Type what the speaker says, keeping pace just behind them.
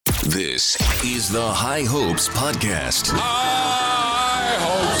This is the High Hopes Podcast. High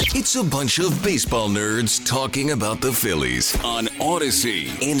Hopes. It's a bunch of baseball nerds talking about the Phillies on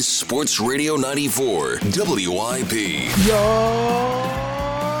Odyssey and Sports Radio 94 WIP. Yo,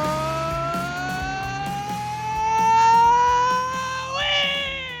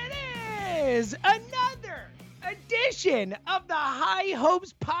 it is another edition of the High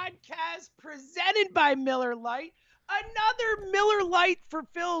Hopes Podcast presented by Miller Lite. Another Miller Lite for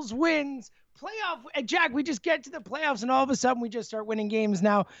Phil's wins. Playoff, Jack, we just get to the playoffs and all of a sudden we just start winning games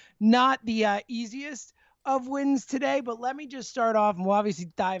now. Not the easiest of wins today, but let me just start off, and we'll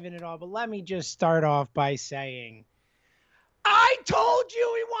obviously dive in it all, but let me just start off by saying, I told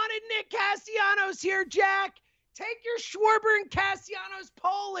you we wanted Nick Castellanos here, Jack. Take your Schwarber and Castellanos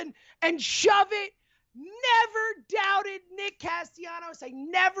poll and shove it. Never doubted Nick Castellanos. I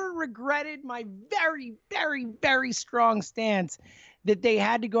never regretted my very, very, very strong stance that they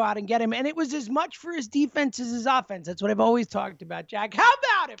had to go out and get him. And it was as much for his defense as his offense. That's what I've always talked about, Jack. How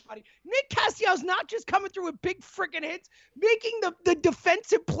about it, buddy? Nick Castellanos not just coming through with big freaking hits, making the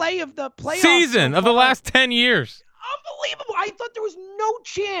defensive play of the playoffs. Season of the last 10 years. Unbelievable. I thought there was no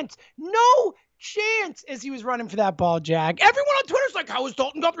chance as he was running for that ball, Jack. Everyone on Twitter's like, how is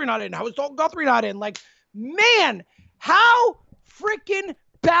Dalton Guthrie not in? How is Dalton Guthrie not in? Like, man, how freaking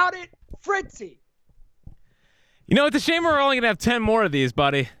about it, Fritzy? You know, it's a shame we're only going to have 10 more of these,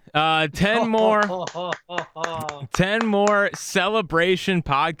 buddy. 10 more celebration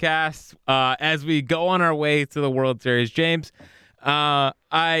podcasts as we go on our way to the World Series. James, I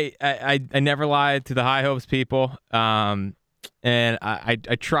never lied to the High Hopes people. And I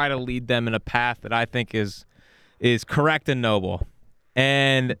try to lead them in a path that I think is correct and noble.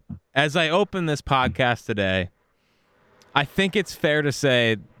 And as I open this podcast today, I think it's fair to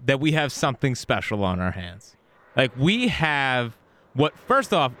say that we have something special on our hands. Like, we have what,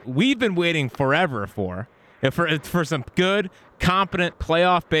 first off, we've been waiting forever for some good, competent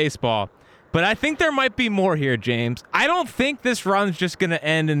playoff baseball. But I think there might be more here, James. I don't think this run's just going to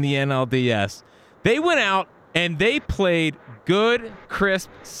end in the NLDS. They went out and they played good, crisp,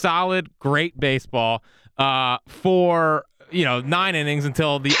 solid, great baseball for 9 innings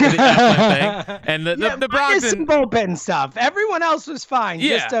until the thing. And the Brogdon, some bullpen stuff. Everyone else was fine.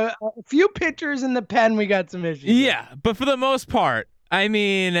 Yeah. Just a few pitchers in the pen. We got some issues. Yeah, but for the most part, I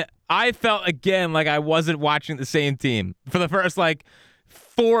mean, I felt again like I wasn't watching the same team for the first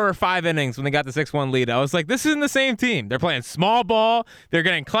 4 or 5 innings when they got the 6-1 lead. I was like, this isn't the same team. They're playing small ball. They're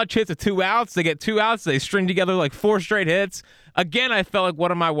getting clutch hits of 2 outs. They get 2 outs. They string together 4 straight hits. Again, I felt like, what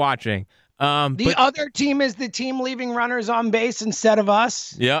am I watching? The other team is the team leaving runners on base instead of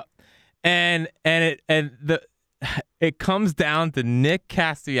us. Yep. And it comes down to Nick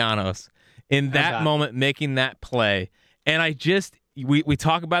Castellanos in that moment making that play. And we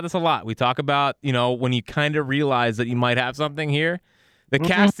talk about this a lot. We talk about, when you kind of realize that you might have something here. The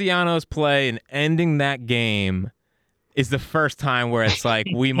Castellanos play and ending that game is the first time where it's like,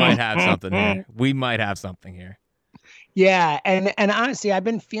 we might have something here. We might have something here. Yeah, and honestly, I've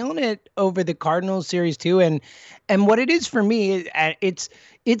been feeling it over the Cardinals series too, and what it is for me, it's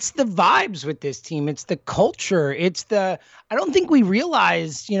the vibes with this team, it's the culture, I don't think we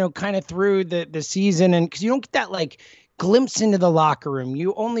realize, kind of through the season, and because you don't get that glimpse into the locker room.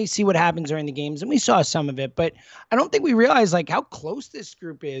 You only see what happens during the games, and we saw some of it, but I don't think we realize how close this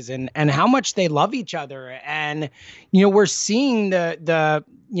group is and how much they love each other. And, we're seeing the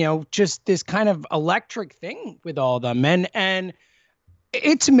just this kind of electric thing with all of them. And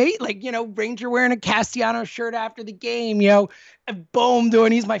it's me, Ranger wearing a Castellanos shirt after the game, Bohm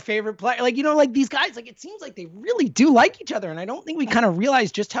doing, he's my favorite player. These guys, it seems like they really do like each other. And I don't think we kind of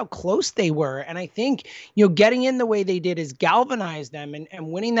realized just how close they were. And I think, getting in the way they did is galvanized them,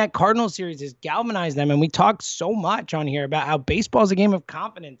 and winning that Cardinals series is galvanized them. And we talk so much on here about how baseball is a game of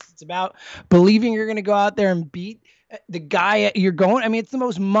confidence. It's about believing you're going to go out there and beat the guy you're going. I mean, it's the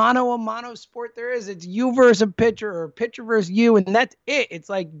most mono sport there is. It's you versus a pitcher or a pitcher versus you, and that's it. It's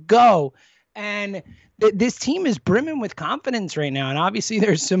go. And this team is brimming with confidence right now. And obviously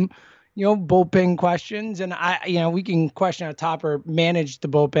there's some, bullpen questions, and we can question how Topper managed the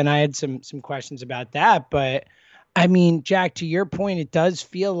bullpen. I had some questions about that, but I mean, Jack, to your point, it does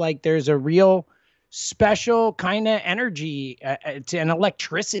feel like there's a real special kind of energy and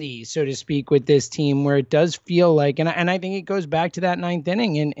electricity, so to speak, with this team, where it does feel like, and I think it goes back to that 9th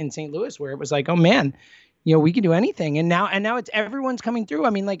inning in St. Louis, where it was like, oh man, we can do anything. And now it's everyone's coming through. I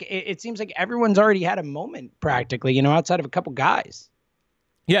mean, it seems like everyone's already had a moment practically, outside of a couple guys.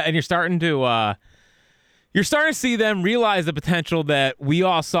 Yeah. And you're starting to see them realize the potential that we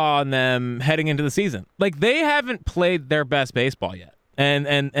all saw in them heading into the season. They haven't played their best baseball yet.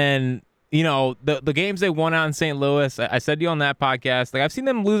 And you know, the games they won out in St. Louis, I said to you on that podcast, like I've seen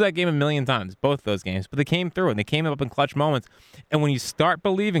them lose that game a million times, both those games, but they came through and they came up in clutch moments. And when you start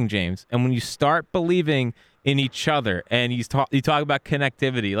believing, James, and when you start believing in each other, and you talk about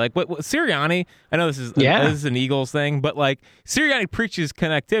connectivity, like what Sirianni, I know this is an Eagles thing, but like Sirianni preaches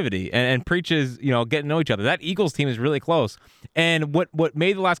connectivity and preaches, you know, getting to know each other. That Eagles team is really close. And what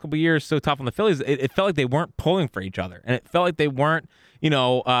made the last couple of years so tough on the Phillies, it felt like they weren't pulling for each other, and it felt like they weren't, you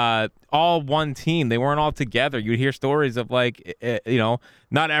know, all one team. They weren't all together. You'd hear stories of like, you know,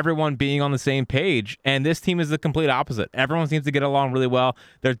 not everyone being on the same page. And this team is the complete opposite. Everyone seems to get along really well.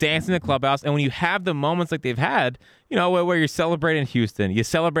 They're dancing in the clubhouse. And when you have the moments like they've had, you know, where you're celebrating Houston, you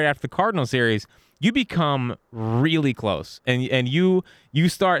celebrate after the Cardinal series, you become really close. And you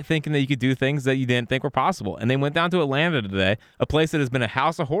start thinking that you could do things that you didn't think were possible. And they went down to Atlanta today, a place that has been a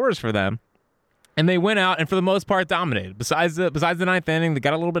house of horrors for them. And they went out and, for the most part, dominated. Besides the ninth inning, they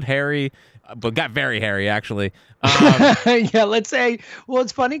got a little bit hairy, but got very hairy, actually. Yeah, let's say. Well,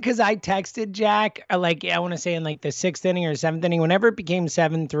 it's funny because I texted Jack, like, I want to say in like the sixth inning or seventh inning, whenever it became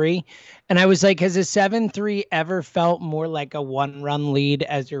 7-3. And I was like, has a 7-3 ever felt more like a one-run lead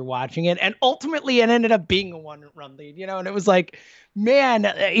as you're watching it? And ultimately, it ended up being a one-run lead, you know? And it was like, man,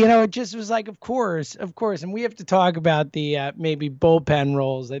 you know, it just was like, of course. And we have to talk about the maybe bullpen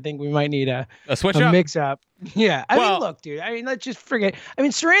roles. I think we might need a switch up, mix up. Yeah. I mean, look, dude, I mean, let's just forget. I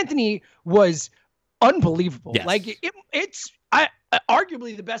mean, Sir Anthony was unbelievable. Yes. Like it's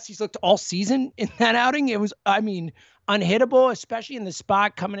arguably the best he's looked all season in that outing. It was, I mean, unhittable, especially in the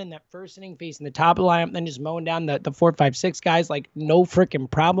spot coming in that first inning, facing the top of the lineup, then just mowing down the 4, 5, 6 guys like no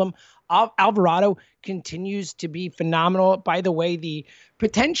freaking problem. Alvarado continues to be phenomenal. By the way,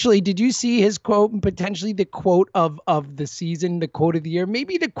 did you see his quote and potentially the quote of the season, the quote of the year,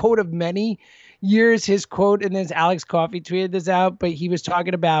 maybe the quote of many years, his quote, and then Alex Coffey tweeted this out, but he was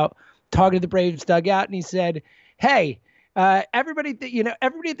talking to the Braves dugout, and he said, hey, everybody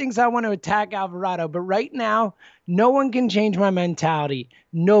thinks I want to attack Alvarado, but right now, no one can change my mentality.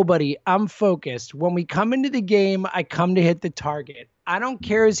 Nobody. I'm focused. When we come into the game, I come to hit the target. I don't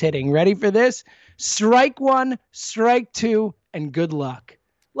care who's hitting. Ready for this? Strike 1, strike 2, and good luck.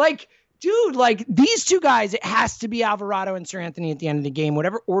 Like, dude, like these two guys, it has to be Alvarado and Sir Anthony at the end of the game.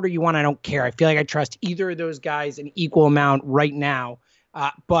 Whatever order you want, I don't care. I feel like I trust either of those guys an equal amount right now.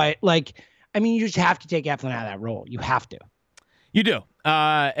 But like, I mean, you just have to take Eflin out of that role. You have to. You do.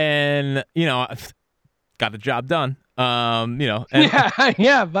 And, you know, got the job done. You know. And,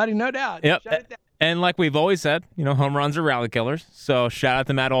 yeah, buddy, no doubt. Yep. And like we've always said, you know, home runs are rally killers. So shout out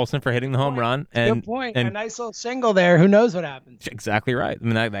to Matt Olson for hitting the home run. Good point. And a nice little single there. Who knows what happens? Exactly right. I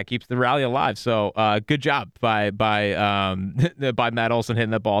mean, that keeps the rally alive. So good job by Matt Olson hitting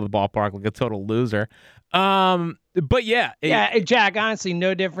that ball at the ballpark like a total loser. But yeah, Jack, honestly,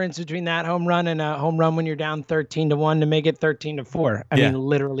 no difference between that home run and a home run when you're down 13-1 to make it 13-4. I mean,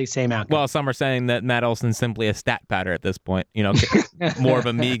 literally same outcome. Well, some are saying that Matt Olson's simply a stat patter at this point, you know, more of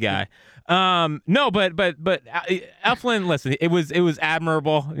a me guy. No, but Eflin, listen, it was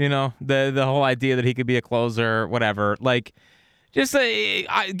admirable, you know, the whole idea that he could be a closer, whatever. Like, just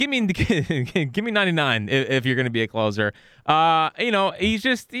give me 99 if you're going to be a closer. You know, he's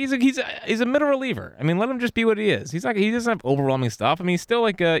a middle reliever. I mean, let him just be what he is. He doesn't have overwhelming stuff. I mean, he's still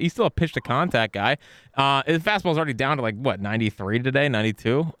a pitch to contact guy. His fastball's already down to like what 93 today, 92.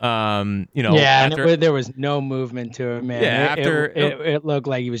 You know, yeah, and there was no movement to it, man. Yeah, it looked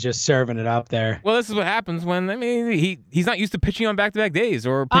like he was just serving it up there. Well, this is what happens when he's not used to pitching on back-to-back days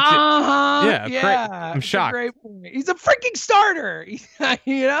or pitching. Yeah, I'm shocked. He's a freaking starter.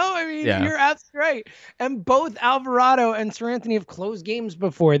 You know, I mean, You're absolutely right. And both Alvarado and Sir Anthony have closed games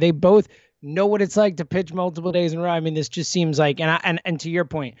before. They both know what it's like to pitch multiple days in a row. I mean, this just seems like, and to your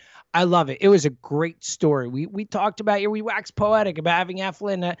point, I love it. It was a great story. We talked about here. We waxed poetic about having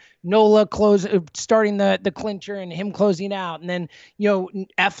Eflin, Nola starting the clincher and him closing out, and then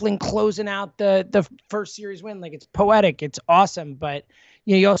Eflin closing out the first series win. Like, it's poetic. It's awesome, but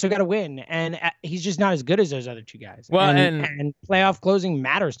you also got to win, and he's just not as good as those other two guys. Well, and playoff closing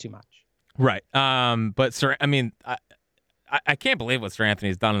matters too much. Right. But Sir, I mean, I can't believe what Sir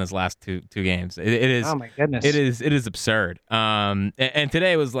Anthony's done in his last two games. It is. Oh my goodness. It is absurd. And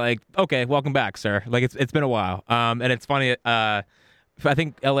today was like, okay, welcome back, sir. Like it's been a while. And it's funny. I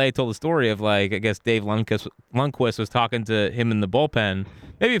think LA told the story of, like, I guess Dave Lundquist was talking to him in the bullpen,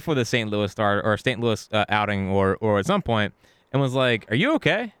 maybe for the St. Louis start or St. Louis outing or at some point, and was like, "Are you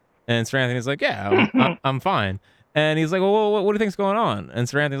okay?" And Sir Anthony's like, "Yeah, I'm fine." And he's like, "Well, what do you think's going on?" And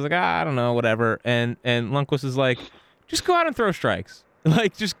Sir Anthony's like, "I don't know, whatever." And Lundquist is like, "Just go out and throw strikes.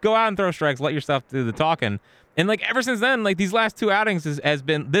 Like, just go out and throw strikes. Let yourself do the talking." And like ever since then, like these last 2 outings has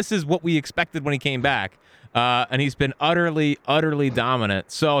been, this is what we expected when he came back. And he's been utterly, utterly dominant.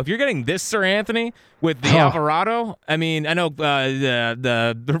 So if you're getting this Sir Anthony with the Alvarado, I mean, I know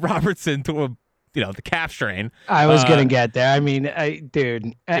the Robertson to the calf strain. I was gonna get there. I mean,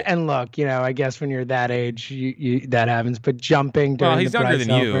 dude, and look, I guess when you're that age, you that happens. But jumping during he's the younger Bryce than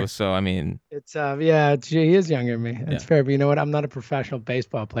Harper, you, so I mean, it's he is younger than me. That's fair. But you know what? I'm not a professional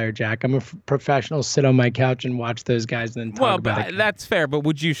baseball player, Jack. I'm a professional. Sit on my couch and watch those guys and then talk about it. That's fair. But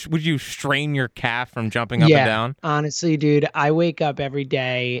would you strain your calf from jumping up and down? Honestly, dude, I wake up every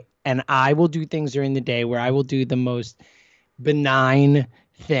day and I will do things during the day where I will do the most benign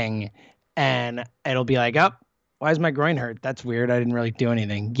thing. And it'll be like, why is my groin hurt? That's weird. I didn't really do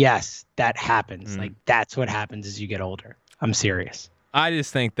anything. Yes, that happens. Like, that's what happens as you get older. I'm serious. I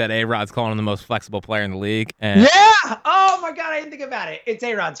just think that A-Rod's calling him the most flexible player in the league. And yeah! Oh, my God. I didn't think about it. It's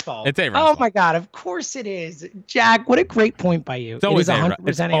A-Rod's fault. It's A-Rod's fault. Oh, my God. Of course it is. Jack, what a great point by you. It's always A-Rod.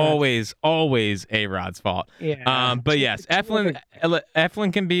 It's always A-Rod's fault. Yeah. But yes,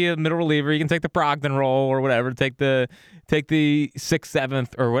 Eflin can be a middle reliever. He can take the Brogdon role or whatever, take the 6th, 7th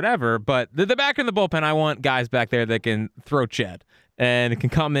or whatever. But the back in the bullpen, I want guys back there that can throw Ched and can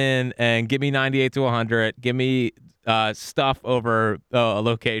come in and give me 98 to 100, give me stuff over a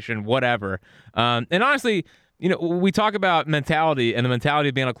location, whatever. And honestly, we talk about mentality and the mentality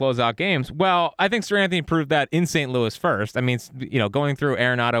of being able to close out games. Well, I think Sir Anthony proved that in St. Louis first. I mean, going through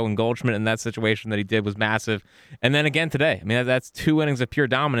Arenado and Goldschmidt in that situation that he did was massive. And then again today, I mean, that's 2 innings of pure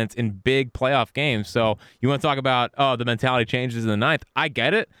dominance in big playoff games. So you want to talk about, the mentality changes in the 9th. I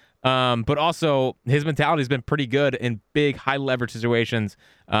get it. But also his mentality has been pretty good in big, high leverage situations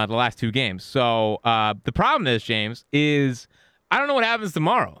the last 2 games. So the problem is, James, is I don't know what happens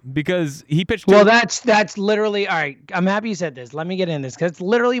tomorrow because he pitched. Well, that's literally all right. I'm happy you said this. Let me get in this because it's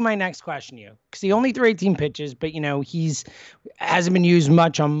literally my next question to you. Because he only threw 18 pitches, but he's hasn't been used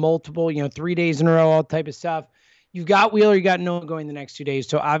much on multiple. 3 days in a row, all type of stuff. You've got Wheeler, you got Noah going the next 2 days.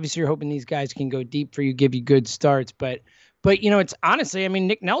 So obviously you're hoping these guys can go deep for you, give you good starts, but it's honestly, I mean,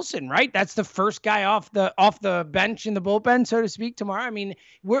 Nick Nelson, right? That's the first guy off the bench in the bullpen, so to speak, tomorrow. I mean,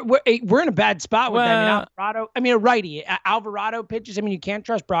 we're in a bad spot with that. Alvarado, a righty. Alvarado pitches. I mean, you can't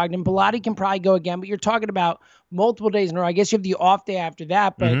trust Brogdon. Pilati can probably go again, but you're talking about multiple days in a row. I guess you have the off day after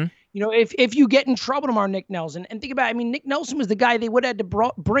that, but if you get in trouble tomorrow, Nick Nelson, and think about it, I mean, Nick Nelson was the guy they would have had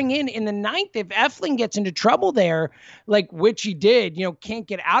to bring in the 9th. If Eflin gets into trouble there, like which he did, can't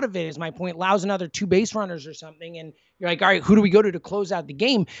get out of it is my point, allows another 2 base runners or something. And you're like, all right, who do we go to close out the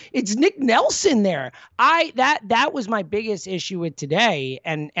game? It's Nick Nelson there. That was my biggest issue with today.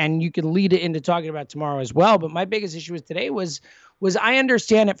 And you can lead it into talking about tomorrow as well. But my biggest issue with today was I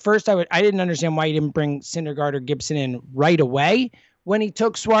understand at first I didn't understand why he didn't bring Syndergaard or Gibson in right away when he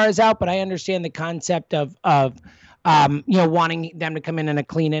took Suarez out, but I understand the concept of wanting them to come in a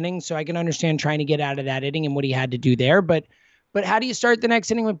clean inning. So I can understand trying to get out of that inning and what he had to do there. But how do you start the next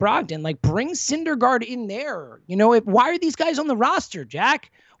inning with Brogdon? Like, bring Syndergaard in there. Why are these guys on the roster,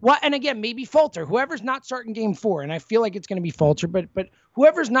 Jack? What? And again, maybe Falter, whoever's not starting game 4, and I feel like it's going to be Falter, but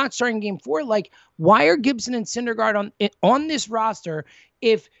whoever's not starting game 4, like, why are Gibson and Syndergaard on this roster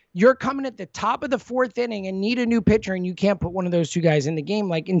if you're coming at the top of the 4th inning and need a new pitcher and you can't put one of those 2 guys in the game?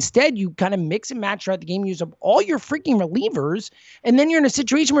 Like, instead, you kind of mix and match throughout the game, use up all your freaking relievers, and then you're in a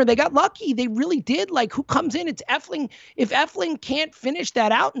situation where they got lucky. They really did. Like, who comes in? It's Eflin. If Eflin can't finish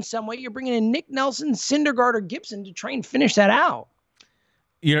that out in some way, you're bringing in Nick Nelson, Syndergaard, or Gibson to try and finish that out.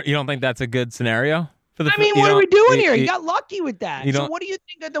 You don't think that's a good scenario? What are we doing here? You got lucky with that. So what do you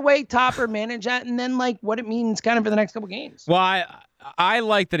think of the way Topper managed that, and then like what it means kind of for the next couple games? Well, I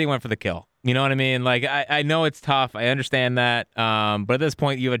like that he went for the kill. You know what I mean? Like I know it's tough. I understand that. But at this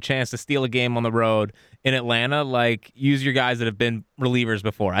point, you have a chance to steal a game on the road in Atlanta. Like, use your guys that have been relievers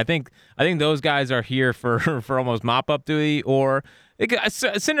before. I think those guys are here for almost mop up duty or.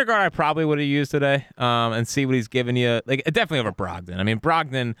 Syndergaard I probably would have used today and see what he's giving you. Like, definitely over Brogdon. I mean,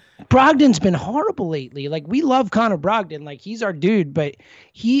 Brogdon's been horrible lately. Like, we love Connor Brogdon. Like, he's our dude, but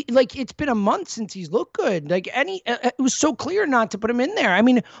it's been a month since he's looked good. Like, it was so clear not to put him in there. I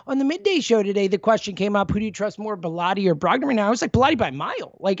mean, on the midday show today, the question came up, who do you trust more, Bellotti or Brogdon right now? I was like, Bellotti by a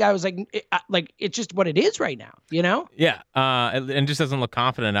mile. Like, I was like, it's just what it is right now, Yeah. And just doesn't look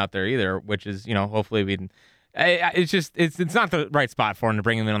confident out there either, which is, hopefully we can. It's not the right spot for him to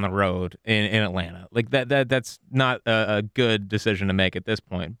bring him in on the road in Atlanta. Like that's not a good decision to make at this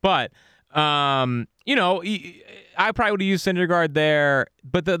point. But I probably would have used Syndergaard there.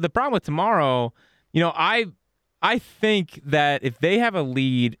 But the problem with tomorrow, I think that if they have a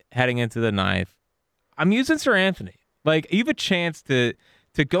lead heading into the 9th, I'm using Sir Anthony. Like, you have a chance to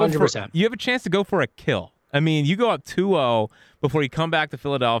go 100%. You have a chance to go for a kill. I mean, you go up 2-0 before you come back to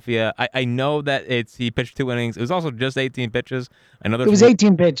Philadelphia. I know that he pitched 2 innings. It was also just 18 pitches. I know it was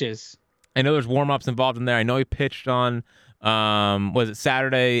 18 pitches. I know there's warm-ups involved in there. I know he pitched on was it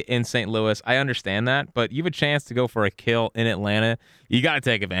Saturday in St. Louis. I understand that, but you have a chance to go for a kill in Atlanta. You got to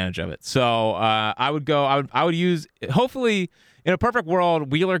take advantage of it. So I would use, hopefully in a perfect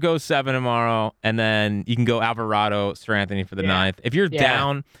world, Wheeler goes 7 tomorrow, and then you can go Alvarado, Seranthony for the 9th. If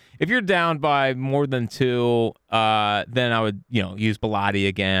you're down by more than 2, then I would, use Bilotti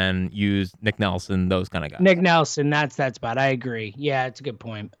again, use Nick Nelson, those kind of guys. Nick Nelson, that's that spot. I agree. Yeah, it's a good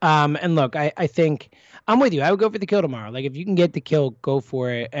point. And look, I think I'm with you. I would go for the kill tomorrow. Like, if you can get the kill, go for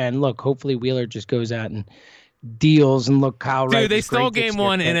it. And look, hopefully Wheeler just goes out and deals. And look, Kyle Wright. Dude, they stole game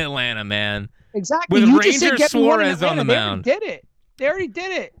 1 in Atlanta, man. Exactly. With Ranger Suarez on the mound. They already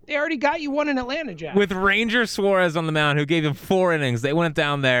did it. They already got you 1 in Atlanta, Jack. With Ranger Suarez on the mound, who gave him 4 innings. They went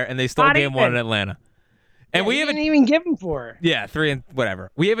down there and they stole game 1 in Atlanta. And we didn't even give him 4. Yeah, 3 and whatever.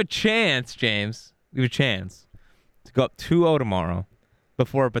 We have a chance, James. We have a chance to go up 2-0 tomorrow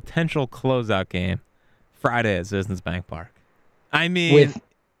before a potential closeout game Friday at Citizens Bank Park. I mean,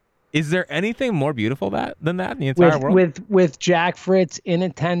 is there anything more beautiful than that in the entire world? With Jack Fritz in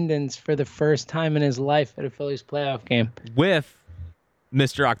attendance for the first time in his life at a Phillies playoff game. With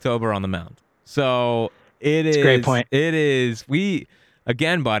Mr. October on the mound. So it's a great point. It is.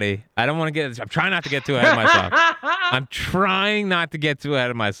 Again, buddy, I'm trying not to get too ahead of myself. I'm trying not to get too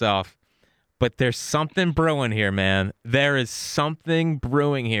ahead of myself. But there's something brewing here, man. There is something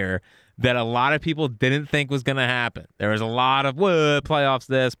brewing here that a lot of people didn't think was going to happen. There was a lot of, playoffs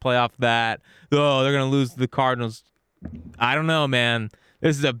this, playoff that. Oh, they're going to lose to the Cardinals. I don't know, man.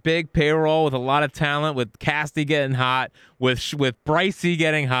 This is a big payroll with a lot of talent, with Casty getting hot, with Brycey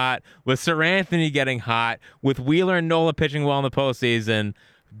getting hot, with Seranthony getting hot, with Wheeler and Nola pitching well in the postseason.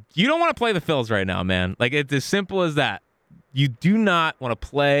 You don't want to play the Phils right now, man. Like, it's as simple as that. You do not want to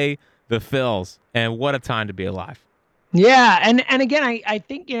play the Phils, and what a time to be alive. Yeah, and again, I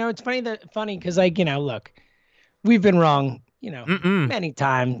think, it's funny because, like, look, we've been wrong, many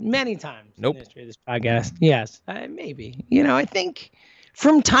times Nope. in the history of this podcast. Yes, maybe. I think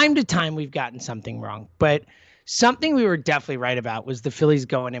from time to time we've gotten something wrong, but something we were definitely right about was the Phillies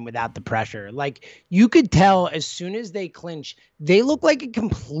going in without the pressure. Like, you could tell as soon as they clinch, they look like a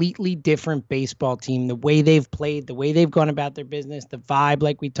completely different baseball team. The way they've played, the way they've gone about their business, the vibe,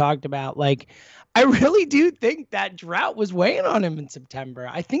 like we talked about. Like, I really do think that drought was weighing on him in September.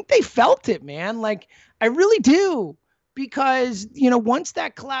 I think they felt it, man. Like, I really do. Because, once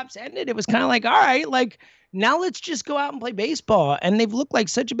that collapse ended, it was kind of like, all right, like, now let's just go out and play baseball. And they've looked like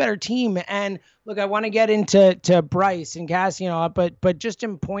such a better team. And look, I want to get into Bryce and Cassie, but just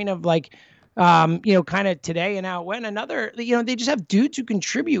in point of like, kind of today and how it went. Another, they just have dudes who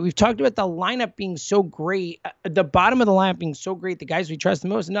contribute. We've talked about the lineup being so great, the bottom of the lineup being so great, the guys we trust the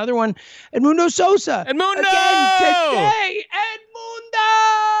most. Another one, Edmundo Sosa. Edmundo! Again today,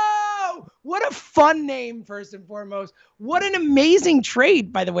 Edmundo! What a fun name, first and foremost. What an amazing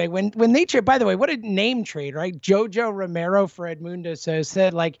trade, by the way. When they trade, by the way, what a name trade, right? Jojo Romero for Edmundo Sosa.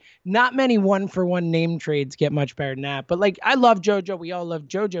 Like, not many 1-for-1 name trades get much better than that. But, like, I love Jojo. We all love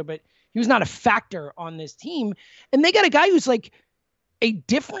Jojo, but he was not a factor on this team. And they got a guy who's like a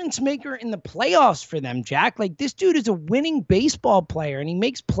difference maker in the playoffs for them, Jack. Like, this dude is a winning baseball player and he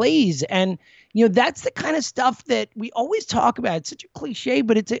makes plays. And, that's the kind of stuff that we always talk about. It's such a cliche,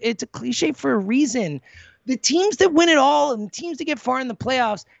 but it's a cliche for a reason. The teams that win it all and the teams that get far in the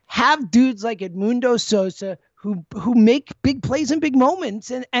playoffs have dudes like Edmundo Sosa who make big plays in big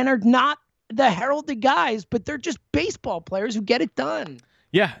moments and are not the heralded guys, but they're just baseball players who get it done.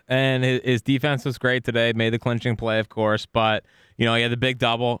 Yeah, and his defense was great today. Made the clinching play, of course, but he had the big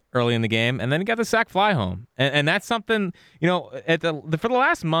double early in the game, and then he got the sac fly home, and that's something for the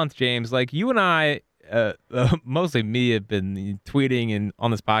last month, James. Like, you and I, mostly me, have been tweeting and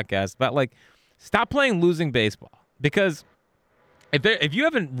on this podcast about, like, stop playing losing baseball, because if you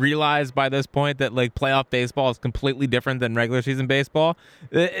haven't realized by this point that, like, playoff baseball is completely different than regular season baseball,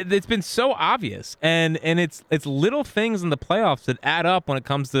 it's been so obvious. And it's little things in the playoffs that add up when it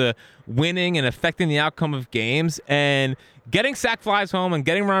comes to winning and affecting the outcome of games, and getting sac flies home and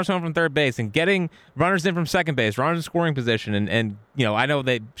getting runners home from third base and getting runners in from second base, runners in scoring position. And I know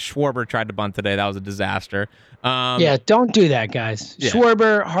that Schwarber tried to bunt today. That was a disaster. Yeah, don't do that, guys. Yeah.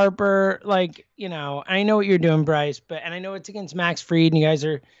 Schwarber, Harper, like, I know what you're doing, Bryce, and I know it's against Max Fried and you guys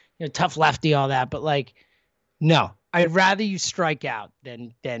are tough lefty, all that, but like, no, I'd rather you strike out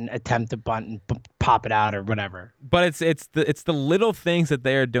than attempt to bunt and pop it out or whatever. But it's the little things that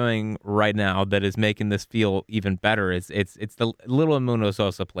they are doing right now that is making this feel even better. It's the little Mundo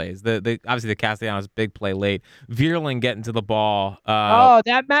Sosa plays. The obviously the Castellanos big play late. Vierling getting to the ball.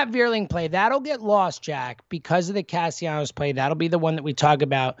 That Matt Vierling play, that'll get lost, Jack, because of the Castellanos play. That'll be the one that we talk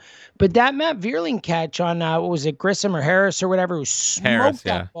about. But that Matt Vierling catch on what was it, Grissom or Harris or whatever, who smoked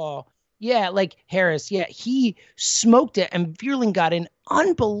that ball. Yeah, like Harris. Yeah, he smoked it, and Vierling got an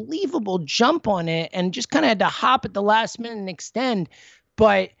unbelievable jump on it and just kind of had to hop at the last minute and extend.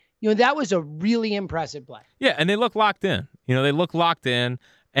 But, that was a really impressive play. Yeah, and they look locked in. They look locked in,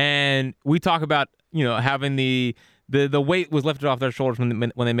 and we talk about, having the weight was lifted off their shoulders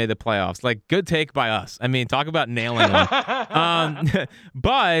when they made the playoffs. Like, good take by us. I mean, talk about nailing one.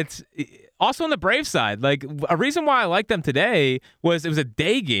 But also on the Brave side, like, a reason why I like them today was it was a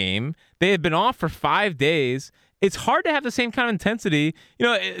day game. They had been off for 5 days. It's hard to have the same kind of intensity.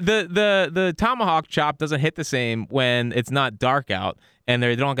 The tomahawk chop doesn't hit the same when it's not dark out and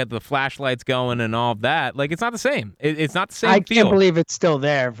they don't get the flashlights going and all of that. Like, it's not the same. It's not the same I feel. Can't believe it's still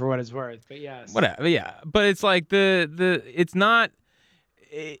there for what it's worth, but yes. Whatever, yeah. But it's like it's not.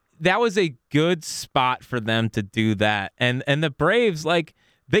 That was a good spot for them to do that, and the Braves, like,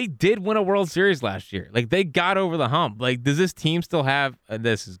 they did win a World Series last year. Like, they got over the hump. Like, does this team still have?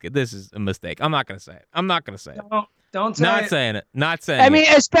 This is a mistake. I'm not gonna say it. Don't say Not it. saying it. Not saying. I mean,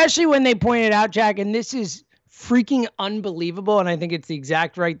 especially when they pointed out, Jack, and this is freaking unbelievable. And I think it's the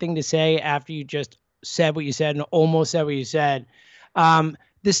exact right thing to say after you just said what you said and almost said what you said.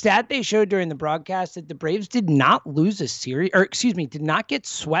 The stat they showed during the broadcast that the Braves did not lose a series, did not get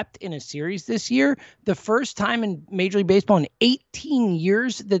swept in a series this year. The first time in Major League Baseball in 18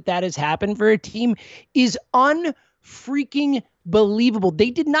 years that has happened for a team is unfreaking believable. They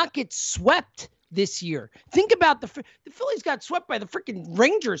did not get swept this year. Think about the Phillies got swept by the freaking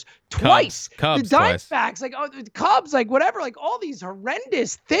Rangers twice. Cubs the Diamondbacks, twice. The Cubs, like whatever, like all these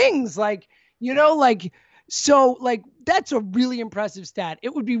horrendous things, So, that's a really impressive stat.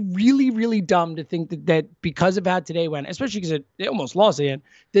 It would be really, really dumb to think that because of how today went, especially because they almost lost again,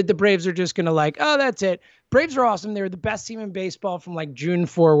 that the Braves are just going to that's it. Braves are awesome. They were the best team in baseball from June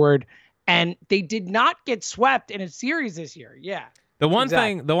forward, and they did not get swept in a series this year. Yeah. The one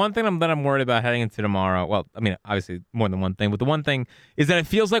thing that I'm worried about heading into tomorrow, well, I mean, obviously more than one thing, but the one thing is that it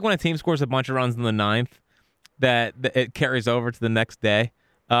feels like when a team scores a bunch of runs in the ninth, that it carries over to the next day.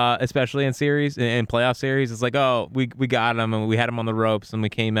 Especially in series, in playoff series, it's like, oh, we got them and we had them on the ropes and we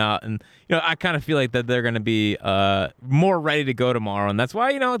came out, and I kind of feel like that they're going to be more ready to go tomorrow, and that's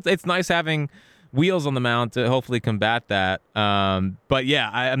why it's nice having wheels on the mound to hopefully combat that. But yeah,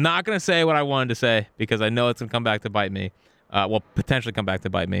 I'm not going to say what I wanted to say because I know it's going to come back to bite me. Potentially come back to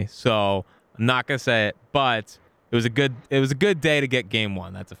bite me. So I'm not going to say it, but it was a good day to get game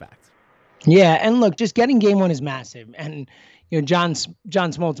one. That's a fact. Yeah, and look, just getting game one is massive, and John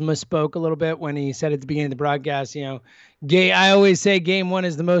Smoltz misspoke a little bit when he said at the beginning of the broadcast, I always say game one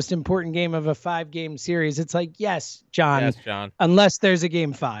is the most important game of a 5-game series. It's like, yes, John. Unless there's a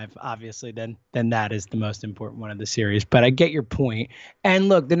game 5, obviously, then that is the most important one of the series. But I get your point. And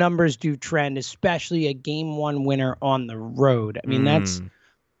look, the numbers do trend, especially a game 1 winner on the road. I mean,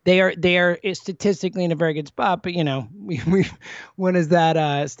 they are statistically in a very good spot, but we when does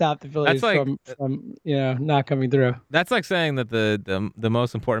that stop the Phillies from not coming through? That's like saying that the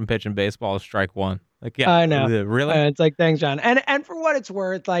most important pitch in baseball is strike one. Like, yeah, I know. Really? It's like, thanks, John. And for what it's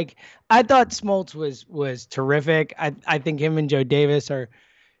worth, like, I thought Smoltz was terrific. I think him and Joe Davis are.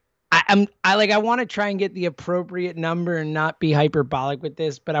 I want to try and get the appropriate number and not be hyperbolic with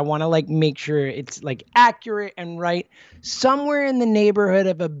this, but I want to make sure it's accurate and right. Somewhere in the neighborhood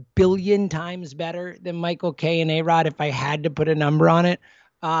of 1 billion times better than Michael Kay and A-Rod if I had to put a number on it.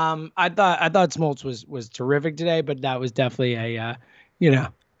 I thought Smoltz was terrific today, but that was definitely a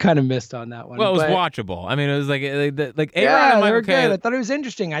kind of missed on that one. Well, it was watchable. I mean, it was like A-Rod and they Michael were Kay. good. I thought it was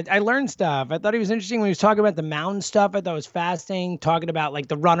interesting. I learned stuff. I thought he was interesting when he was talking about the mound stuff. I thought it was fascinating. Talking about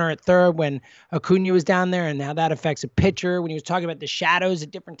the runner at third when Acuna was down there and how that affects a pitcher. When he was talking about the shadows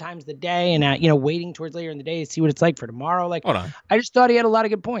at different times of the day and waiting towards later in the day to see what it's like for tomorrow. Hold on. I just thought he had a lot of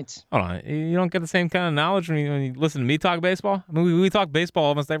good points. Hold on. You don't get the same kind of knowledge when you listen to me talk baseball. I mean, we talk baseball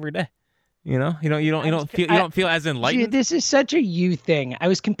almost every day. You don't feel as enlightened. Dude, this is such a you thing. I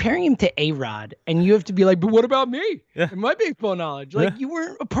was comparing him to A-Rod, and you have to be like, but what about me? Yeah. And my baseball knowledge? You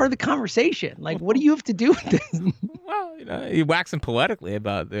weren't a part of the conversation. What do you have to do with this? Well, you waxing poetically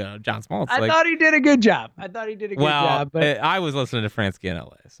about John Smoltz. I thought he did a good job. But I was listening to Fransky in LA,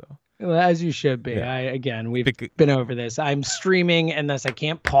 so. Well, as you should be. Yeah. We've been over this. I'm streaming, and thus I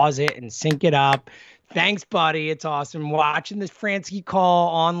can't pause it and sync it up. Thanks, buddy. It's awesome watching this Franzke call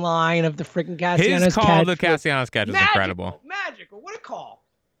online of the freaking Castellanos His call catch. of the Castellanos catch is incredible. Magical. What a call.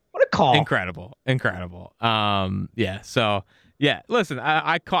 What a call. Incredible. Yeah. So yeah. Listen,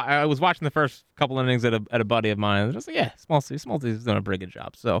 I was watching the first couple innings at a buddy of mine. I was just like, yeah, Smolty's doing a pretty good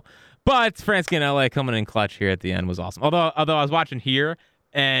job. So, but Franzke in LA coming in clutch here at the end was awesome. Although I was watching here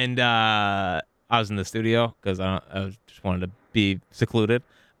and I was in the studio because I just wanted to be secluded.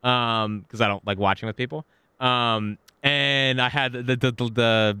 Because I don't like watching with people. And I had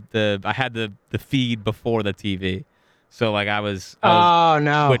I had the feed before the TV, so like I was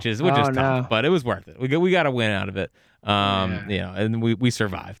which is tough, but it was worth it. We got a win out of it. And we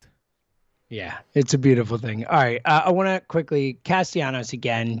survived. Yeah, it's a beautiful thing. All right, I want to quickly Castellanos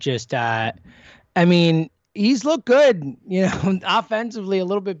again. Just he's looked good, offensively a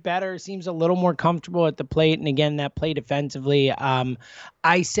little bit better, seems a little more comfortable at the plate. And again, that play defensively.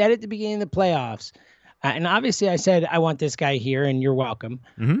 I said at the beginning of the playoffs, and obviously I said, I want this guy here and you're welcome.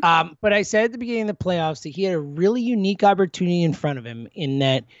 Mm-hmm. But I said at the beginning of the playoffs that he had a really unique opportunity in front of him in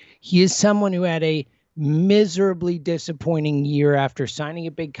that he is someone who had a miserably disappointing year after signing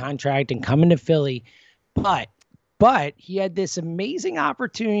a big contract and coming to Philly. But he had this amazing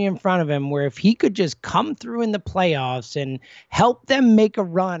opportunity in front of him where if he could just come through in the playoffs and help them make a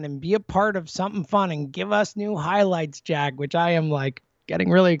run and be a part of something fun and give us new highlights, Jack, which I am like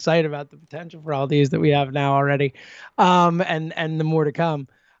getting really excited about the potential for all these that we have now already, and the more to come.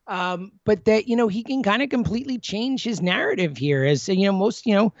 But that, he can kind of completely change his narrative here as,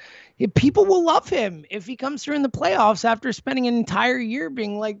 people will love him if he comes through in the playoffs after spending an entire year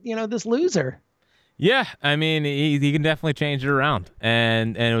being like, this loser. Yeah, I mean, he can definitely change it around,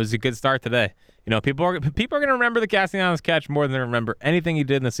 and it was a good start today. People are going to remember the Castellanos catch more than they remember anything he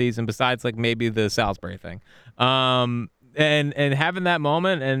did in the season, besides like maybe the Salisbury thing. And having that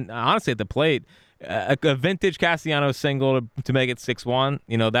moment, and honestly at the plate, a vintage Castellanos single to make it 6-1.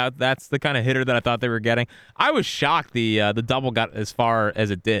 That's the kind of hitter that I thought they were getting. I was shocked the double got as far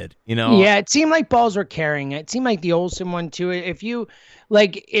as it did. Yeah, it seemed like balls were carrying. It seemed like the Olsen one too. It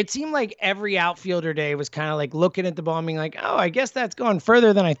seemed like every outfielder day was kind of like looking at the ball and being like, oh, I guess that's going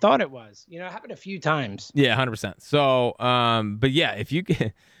further than I thought it was. It happened a few times. Yeah, 100%. So, but yeah, if you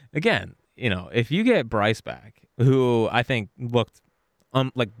get, again, if you get Bryce back, who I think looked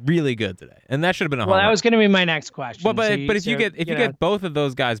like really good today, and that should have been a home run. That was going to be my next question. Well, but if you get both of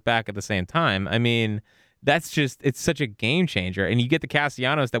those guys back at the same time, I mean, it's such a game changer, and you get the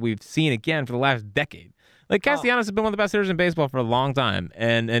Castellanos that we've seen again for the last decade. Like Castellanos has been one of the best hitters in baseball for a long time,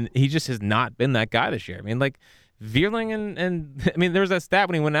 and he just has not been that guy this year. I mean, like Vierling and I mean, there was that stat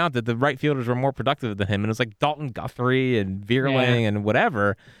when he went out that the right fielders were more productive than him, and it was like Dalton Guthrie and Vierling and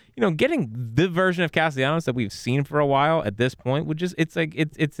whatever. Getting the version of Castellanos that we've seen for a while at this point would just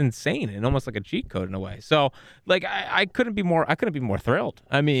it's insane and almost like a cheat code in a way. So like I couldn't be more thrilled.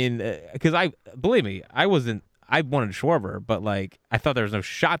 I mean, because believe me, I wanted Schwarber, but like I thought there was no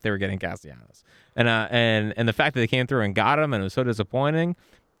shot they were getting Castellanos. And the fact that they came through and got him and it was so disappointing,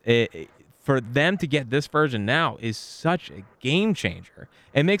 for them to get this version now is such a game changer.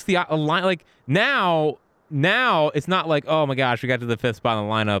 It makes the line like now it's not like, oh my gosh, we got to the fifth spot in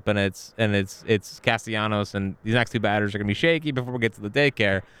the lineup and it's Castellanos and these next two batters are gonna be shaky before we get to the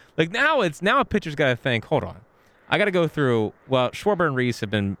daycare. Like now a pitcher's got to think, hold on, I got to go through. Well, Schwarber and Reese have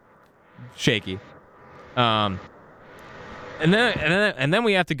been shaky. And then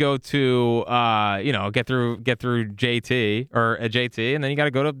we have to go to get through JT, and then you got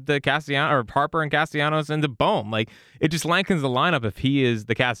to go to the Castellanos or Harper and Castellanos and the Bohm. Like it just lengthens the lineup if he is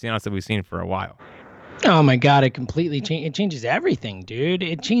the Castellanos that we've seen for a while. Oh my God! It completely changes everything, dude.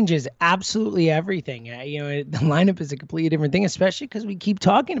 It changes absolutely everything. The lineup is a completely different thing, especially because we keep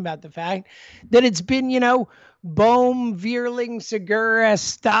talking about the fact that it's been, Bohm, Vierling, Segura,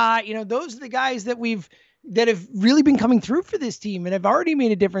 Stott. Those are the guys that have really been coming through for this team and have already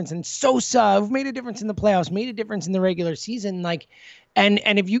made a difference. And Sosa, who've made a difference in the playoffs, made a difference in the regular season. Like, and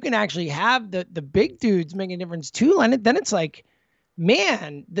if you can actually have the big dudes making a difference too, then it's like,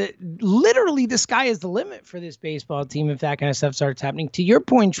 man, literally the sky is the limit for this baseball team if that kind of stuff starts happening. To your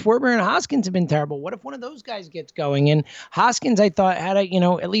point, Schwarber and Hoskins have been terrible. What if one of those guys gets going? And Hoskins, I thought, had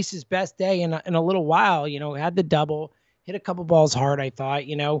at least his best day in a little while. Had the double, hit a couple balls hard, I thought.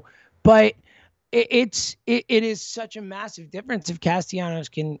 But it is such a massive difference if Castellanos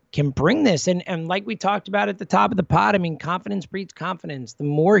can bring this. And like we talked about at the top of the pod, I mean, confidence breeds confidence. The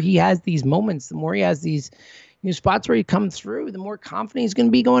more he has these moments, the more he has these spots where he comes through, the more confident he's going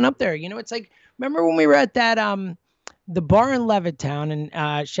to be going up there. It's like, remember when we were at that the bar in Levittown, and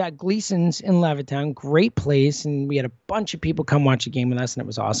Shaq Gleason's in Levittown, great place, and we had a bunch of people come watch a game with us, and it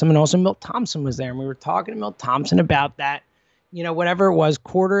was awesome. And also Milt Thompson was there, and we were talking to Milt Thompson about that, whatever it was,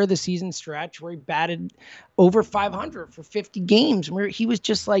 quarter of the season stretch where he batted over 500 for 50 games, where he was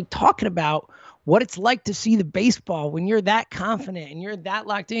just like talking about what it's like to see the baseball when you're that confident and you're that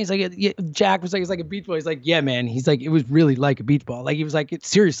locked in. He's like, Jack was like, it's like a beach ball. He's like, yeah, man. He's like, it was really like a beach ball. Like, he was like, it's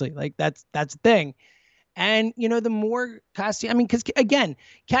seriously, like, that's the thing. And, the more because again,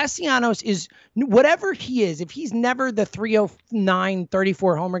 Castellanos is whatever he is, if he's never the 309,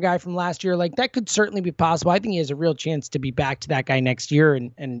 34 homer guy from last year, like that could certainly be possible. I think he has a real chance to be back to that guy next year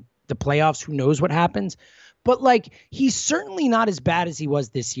and the playoffs, who knows what happens. But like, he's certainly not as bad as he was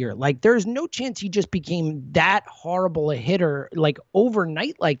this year. Like, there's no chance he just became that horrible a hitter, like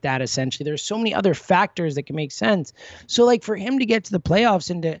overnight like that, essentially. There's so many other factors that can make sense. So like, for him to get to the playoffs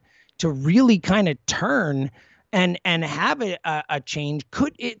and to really kind of turn and have a change,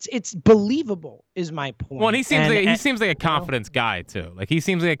 it's believable, is my point. Well, he seems like a confidence guy too. Like, he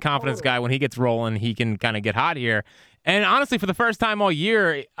seems like a confidence guy. When he gets rolling, he can kind of get hot here. And honestly, for the first time all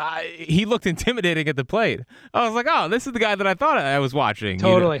year, he looked intimidating at the plate. I was like, oh, this is the guy that I thought I was watching.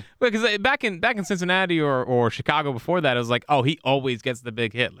 Totally. Because back in Cincinnati or Chicago before that, it was like, oh, he always gets the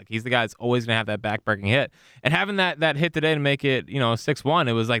big hit. Like, he's the guy that's always going to have that back-breaking hit. And having that hit today to make it, 6-1,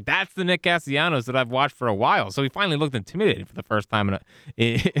 it was like, that's the Nick Castellanos that I've watched for a while. So he finally looked intimidating for the first time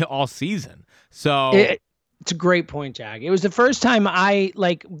in all season. So... It's a great point, Jack. It was the first time I,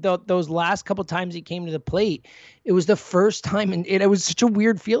 like, those last couple times he came to the plate, it was the first time, and it was such a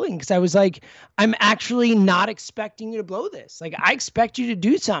weird feeling because I was like, I'm actually not expecting you to blow this. Like, I expect you to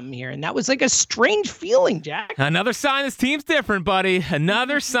do something here, and that was like a strange feeling, Jack. Another sign this team's different, buddy.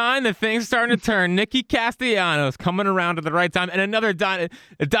 Another sign that things are starting to turn. Nicky Castellanos coming around at the right time, and another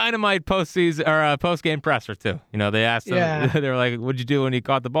dynamite postseason or post-game presser too. They asked him, they were like, "What'd you do when you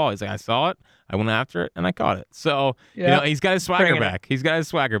caught the ball?" He's like, "I saw it. I went after it, and I caught it." So, he's got his swagger back. He's got his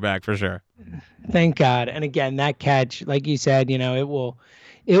swagger back for sure. Thank God. And again, that catch, like you said, it will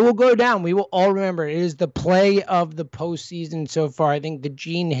go down. We will all remember it is the play of the postseason so far. I think the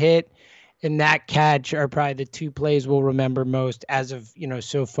Gene hit and that catch are probably the two plays we'll remember most as of,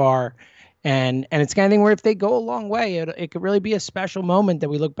 so far. And it's kind of thing where if they go a long way, it could really be a special moment that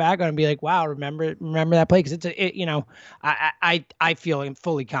we look back on and be like, wow, remember that play? Because I feel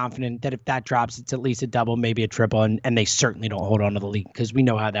fully confident that if that drops, it's at least a double, maybe a triple, and they certainly don't hold on to the lead because we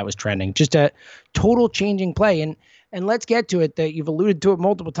know how that was trending. Just a total changing play. And let's get to it. That you've alluded to it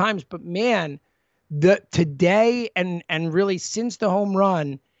multiple times, but man, today and really since the home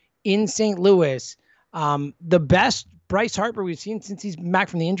run in St. Louis, the best Bryce Harper we've seen since he's back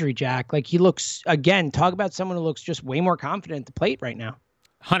from the injury, Jack. Like, he looks, again, talk about someone who looks just way more confident at the plate right now.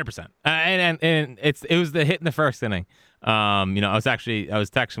 100%. And it was the hit in the first inning. I was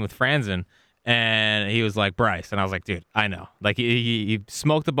texting with Franzen, and he was like, Bryce. And I was like, dude, I know. Like, he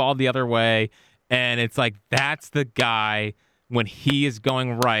smoked the ball the other way, and it's like, that's the guy when he is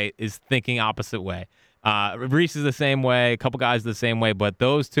going right is thinking opposite way. Reese is the same way. A couple guys the same way, but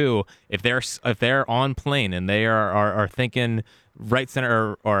those two, if they're on plane and they are thinking right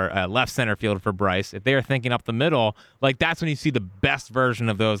center or left center field for Bryce, if they are thinking up the middle, like that's when you see the best version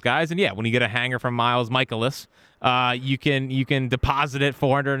of those guys. And yeah, when you get a hanger from Miles Michaelis, you can deposit it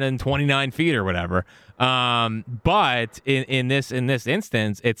 429 feet or whatever. But in this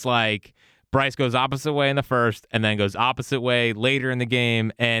instance, it's like Bryce goes opposite way in the first, and then goes opposite way later in the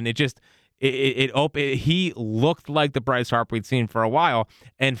game, and it just. He looked like the Bryce Harper we'd seen for a while,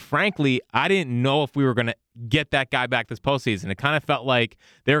 and frankly, I didn't know if we were going to get that guy back this postseason. It kind of felt like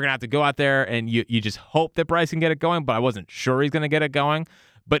they were going to have to go out there, and you just hope that Bryce can get it going, but I wasn't sure he's going to get it going.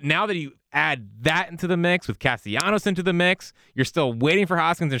 But now that you add that into the mix, with Castellanos into the mix, you're still waiting for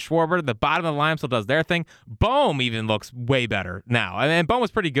Hoskins and Schwarber. The bottom of the line still does their thing. Bohm even looks way better now. And Bohm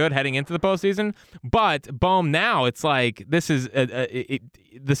was pretty good heading into the postseason, but Bohm now, it's like, this is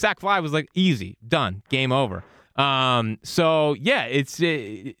the sac fly was like easy, done, game over. So yeah,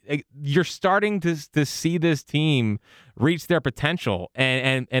 you're starting to see this team reach their potential,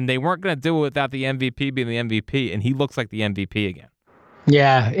 and they weren't going to do it without the MVP being the MVP, and he looks like the MVP again.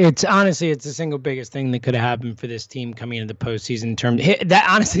 Yeah, it's the single biggest thing that could have happened for this team coming into the postseason in terms of that.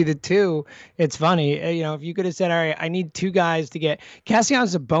 Honestly, the two, it's funny, if you could have said, all right, I need two guys to get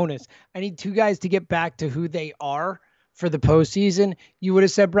Castellanos a bonus. I need two guys to get back to who they are for the postseason. You would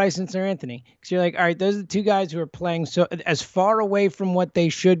have said Bryce and Sir Anthony, because you're like, all right, those are the two guys who are playing so as far away from what they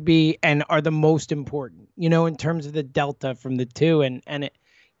should be and are the most important, in terms of the delta from the two. And it,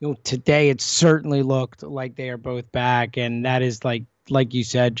 today it certainly looked like they are both back, and that is like like you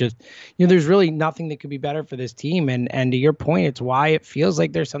said, just, there's really nothing that could be better for this team. And to your point, it's why it feels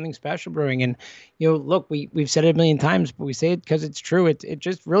like there's something special brewing. And, look, we've said it a million times, but we say it because it's true. It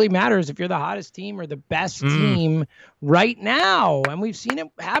just really matters if you're the hottest team or the best team right now. And we've seen it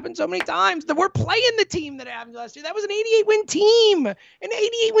happen so many times that we're playing the team that happened last year. That was an 88-win team. An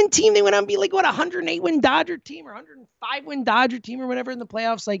 88-win team. They went on to be like, what, 108-win Dodger team or 105-win Dodger team or whatever in the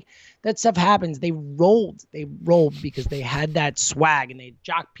playoffs. Like, that stuff happens. They rolled because they had that swag, and they had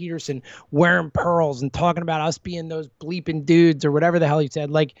Jock Peterson wearing pearls and talking about us being those bleeping dudes or whatever the hell he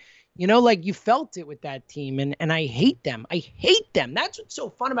said. Like, you felt it with that team, and I hate them. I hate them. That's what's so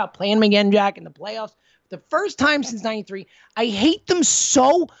fun about playing them again, Jack, in the playoffs. The first time since 93, I hate them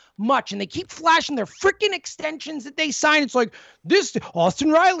so much, and they keep flashing their freaking extensions that they sign. It's like, this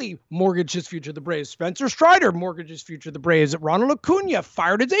Austin Riley mortgaged his future to the Braves. Spencer Strider mortgaged his future to the Braves. Ronald Acuna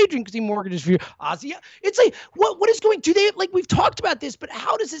fired his agent because he mortgaged his future. Ozzy, it's like, what is going to? They, like, we've talked about this, but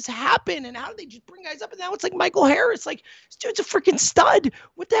how does this happen? And how do they just bring guys up? And now it's like Michael Harris. Like, this dude's a freaking stud.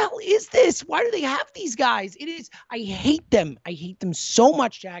 What the hell is this? Why do they have these guys? I hate them. I hate them so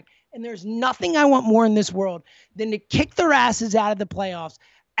much, Jack. And there's nothing I want more in this world than to kick their asses out of the playoffs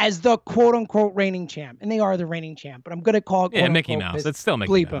as the quote-unquote reigning champ. And they are the reigning champ, but I'm going to call it Mickey Mouse. It's still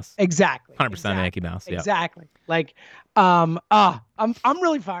Mickey Mouse. Exactly. 100% Mickey Mouse. Yeah. Exactly. Like, I'm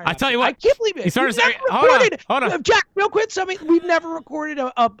really fired I tell you what. I can't believe it. You started saying, hold on. Jack, real quick. We've never recorded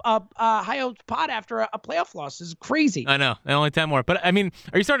a High Hopes pod after a playoff loss. This is crazy. I know. And only 10 more. But, I mean,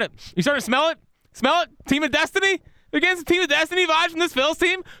 are you starting to smell it? Smell it? Team of Destiny? Against the Team of Destiny vibes from this Phils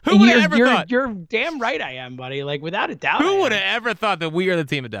team? Who would have ever thought? You're damn right I am, buddy. Like, without a doubt. Who would have ever thought that we are the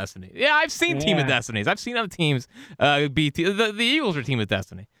Team of Destiny? Yeah, I've seen Team of Destinies. I've seen other teams be the Eagles are Team of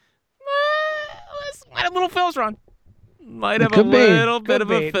Destiny. Might have a little Phils run. Might have a little bit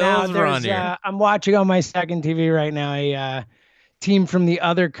of a Phils run here. I'm watching on my second TV right now a team from the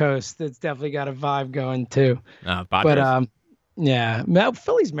other coast that's definitely got a vibe going too. Padres. Yeah,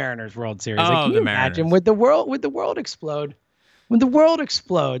 Phillies Mariners World Series. Oh, can you imagine would the world explode? When the world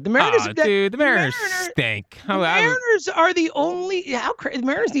explode, the Mariners. The Mariners stink. The Mariners are the only. The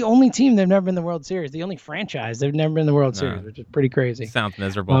Mariners the only team that've never been in the World Series. The only franchise they've never been in the World Series, which is pretty crazy. Sounds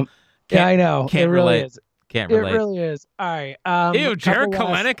miserable. Yeah, I know. Can't it really relate. is. Can't relate. It really is. All right. Ew, Jared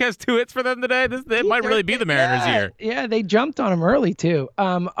Kelenic has 2 hits for them today. It might really be the Mariners' year. Yeah, they jumped on him early too.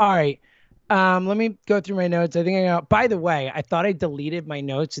 All right. Let me go through my notes. I think I got, by the way, I thought I deleted my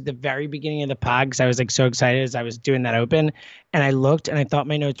notes at the very beginning of the pod because I was like so excited as I was doing that open, and I looked and I thought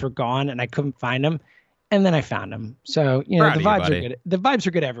my notes were gone and I couldn't find them, and then I found them. So the vibes are good. The vibes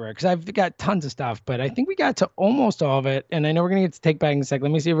are good everywhere because I've got tons of stuff, but I think we got to almost all of it, and I know we're gonna get to take back in a sec.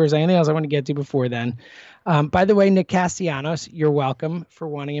 Let me see if there's anything else I want to get to before then. By the way, Nick Castellanos, you're welcome for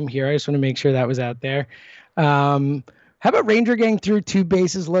wanting him here. I just want to make sure that was out there. How about Ranger getting through 2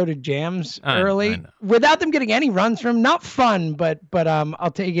 bases loaded jams early without them getting any runs from? Not fun, but I'll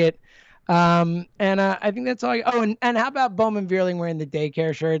take it. And I think that's all. And how about Bowman Vierling wearing the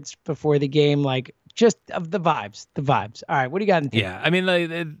daycare shirts before the game? Like, just of the vibes. All right, what do you got in the team? Yeah, I mean,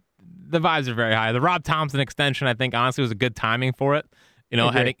 the vibes are very high. The Rob Thompson extension, I think, honestly, was a good timing for it.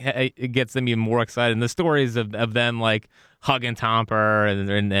 It gets them even more excited. And the stories of them, like, hugging Tomper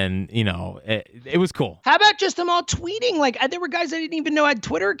and it was cool. How about just them all tweeting? Like, there were guys I didn't even know had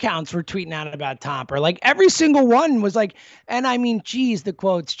Twitter accounts were tweeting out about Tomper. Like, every single one was like, and I mean, geez, the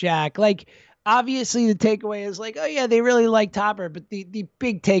quotes, Jack. Like, obviously the takeaway is like, oh yeah, they really like Tomper, but the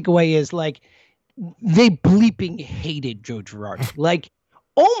big takeaway is like, they bleeping hated Joe Girardi. Like,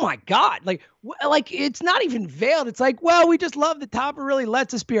 oh my God. Like it's not even veiled. It's like, well, we just love that Tomper really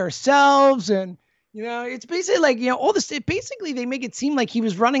lets us be ourselves. And, it's basically like, all this, basically they make it seem like he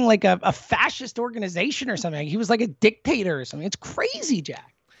was running like a fascist organization or something. He was like a dictator or something. It's crazy,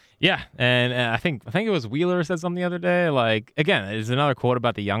 Jack. Yeah. And I think it was Wheeler said something the other day. Like, again, there's another quote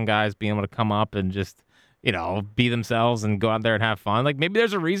about the young guys being able to come up and just, be themselves and go out there and have fun. Like, maybe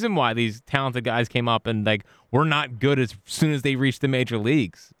there's a reason why these talented guys came up and, like, were not good as soon as they reached the major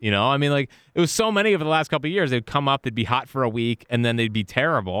leagues. I mean, like, it was so many over the last couple of years. They'd come up, they'd be hot for a week, and then they'd be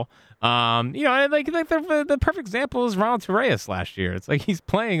terrible. The perfect example is Ronald Torreyes last year. It's like he's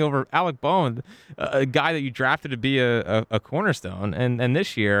playing over Alec Bowen, a guy that you drafted to be a cornerstone. And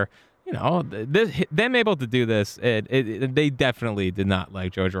this year, them able to do this, they definitely did not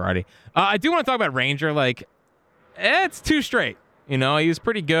like Joe Girardi. I do want to talk about Ranger. Like, it's 2 straight. He was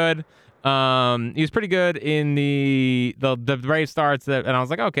pretty good. He was pretty good in the Brave starts, and I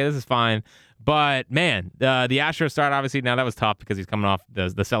was like, okay, this is fine. But man, the Astros start, obviously now that was tough because he's coming off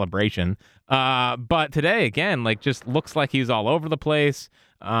the celebration. But today again, like just looks like he was all over the place.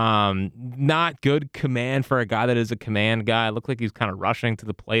 Not good command for a guy that is a command guy. Looked like he was kind of rushing to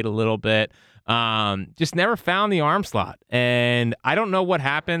the plate a little bit. Just never found the arm slot. And I don't know what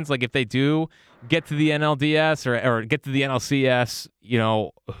happens. Like if they do get to the NLDS or get to the NLCS, you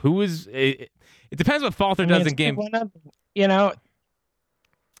know, who is it depends what Falter does in game. You know,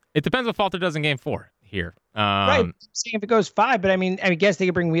 it depends what Falter does in game 4 here. Right. I'm saying if it goes 5, but I guess they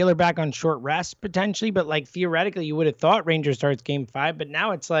could bring Wheeler back on short rest potentially, but like theoretically you would have thought Ranger starts game 5, but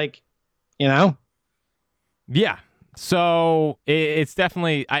now it's like, you know. Yeah. So it's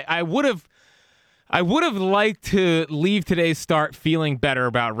definitely I would have liked to leave today's start feeling better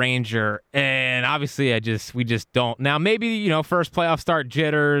about Ranger, and obviously we just don't. Now maybe, you know, first playoff start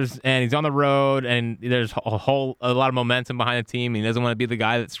jitters, and he's on the road, and there's a lot of momentum behind the team. And he doesn't want to be the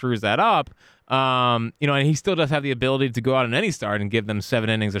guy that screws that up. You know, and he still does have the ability to go out in any start and give them 7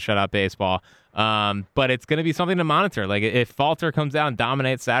 innings of shutout baseball. But it's going to be something to monitor. Like if Falter comes out and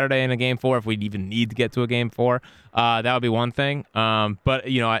dominates Saturday in a game 4, if we even need to get to a game 4, that would be one thing. But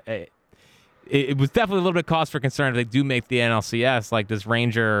you know, it was definitely a little bit cause for concern if they do make the NLCS. Like this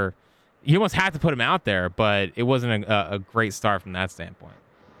Ranger, you almost had to put him out there, but it wasn't a great start from that standpoint.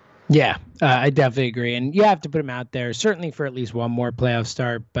 Yeah, I definitely agree. And you have to put him out there, certainly for at least one more playoff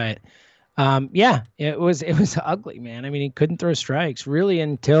start. But yeah, it was ugly, man. I mean, he couldn't throw strikes really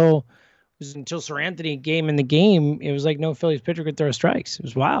until Sir Anthony came in the game. It was like no Phillies pitcher could throw strikes. It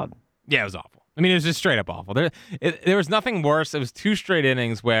was wild. Yeah, it was awful. I mean, it was just straight up awful. There was nothing worse. It was 2 straight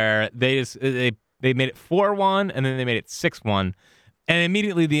innings where they made it 4-1 and then they made it 6-1, and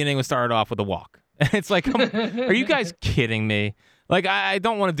immediately the inning was started off with a walk. And it's like, are you guys kidding me? Like, I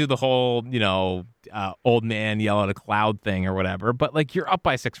don't want to do the whole, you know, old man yell at a cloud thing or whatever, but like you're up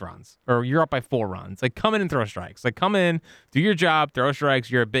by 6 runs or you're up by 4 runs. Like come in and throw strikes. Like come in, do your job, throw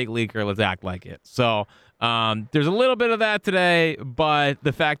strikes. You're a big leaguer. Let's act like it. So there's a little bit of that today, but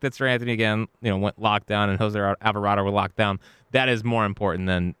the fact that Sir Anthony again, you know, went locked down and Jose Alvarado were locked down, that is more important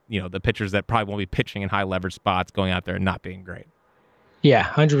than, you know, the pitchers that probably won't be pitching in high leverage spots going out there and not being great. Yeah,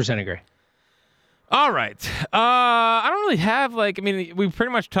 100% agree. All right. I don't really have we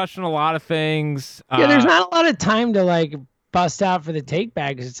pretty much touched on a lot of things. Yeah, there's not a lot of time to like bust out for the take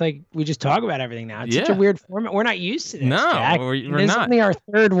back because it's like we just talk about everything now. It's such a weird format. We're not used to this. No, Jack. we're this not. Is only our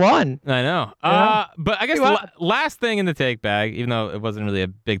 3rd one. I know. But I guess last thing in the take bag, even though it wasn't really a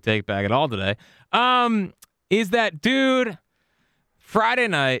big take bag at all today, is that dude Friday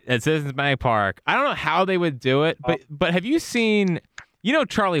night at Citizens Bank Park. I don't know how they would do it, but have you seen? You know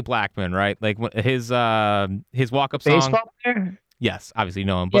Charlie Blackmon, right? Like his walk-up song. Baseball player? Yes, obviously you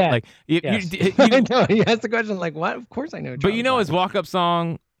know him. But like, yes. I know. He asked the question like, "What?" Of course I know. But you know his walk-up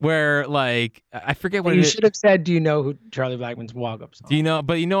song where like I forget what you should have said. Do you know who Charlie Blackmon's walk-up song? Do you know?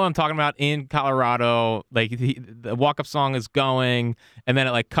 But you know what I'm talking about in Colorado. Like the walk-up song is going, and then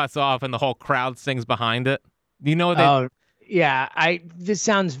it like cuts off, and the whole crowd sings behind it. Do you know what they? Yeah, this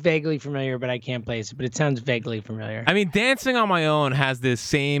sounds vaguely familiar, but I can't place it, but it sounds vaguely familiar. I mean, Dancing on My Own has this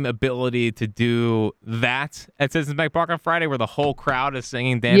same ability to do that at Citizens Bank Park on Friday where the whole crowd is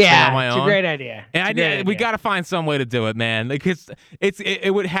singing Dancing on My Own. Yeah, it's a great idea. And we got to find some way to do it, man. Like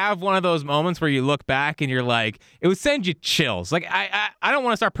it would have one of those moments where you look back and you're like, it would send you chills. Like I don't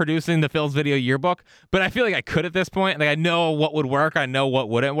want to start producing the Phil's video yearbook, but I feel like I could at this point. Like I know what would work. I know what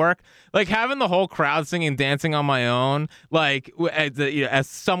wouldn't work. Like having the whole crowd singing Dancing on My Own, like as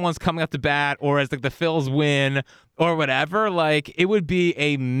someone's coming up to bat or as like the Phils win or whatever, like it would be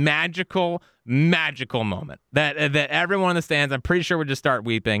a magical moment that everyone in the stands, I'm pretty sure, would just start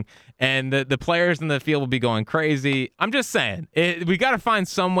weeping, and the players in the field will be going crazy. I'm just saying, we got to find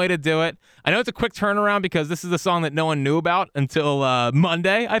some way to do it. I know it's a quick turnaround because this is a song that no one knew about until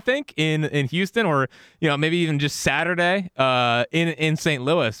Monday, I think, in Houston, or maybe even just Saturday in St.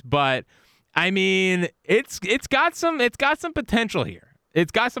 Louis. But I mean, it's got some potential here.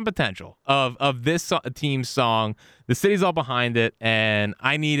 It's got some potential of this team's song. The city's all behind it, and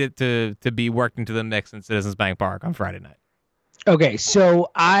I need it to be worked into the mix in Citizens Bank Park on Friday night. Okay, so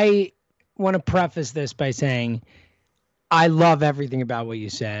I want to preface this by saying I love everything about what you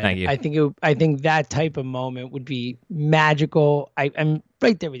said. Thank you. I think that type of moment would be magical. I'm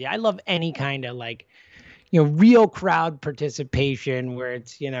right there with you. I love any kind of real crowd participation where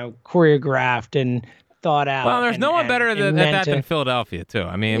it's choreographed and thought out. Well, there's no one better at that than Philadelphia, too.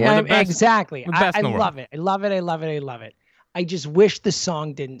 I mean, we're the best. Exactly. I love it. I love it. I just wish the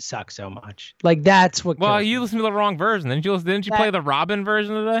song didn't suck so much. Like, that's what. Well, you listened to the wrong version. Didn't you play the Robin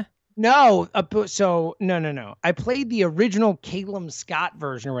version today? No, no. I played the original Caleb Scott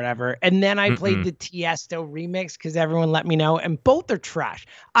version or whatever, and then I played the Tiesto remix because everyone let me know, and both are trash.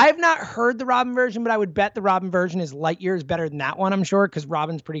 I have not heard the Robin version, but I would bet the Robin version is light years better than that one, I'm sure, because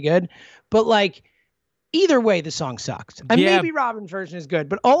Robin's pretty good. But like, either way, the song sucks. And maybe Robin's version is good,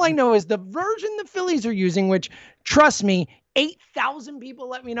 but all I know is the version the Phillies are using, which, trust me, 8,000 people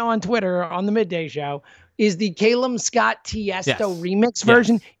let me know on Twitter on the Midday Show, is the Caleb Scott Tiesto remix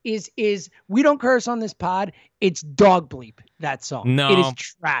version. Is we don't curse on this pod. It's dog bleep, that song. No, it is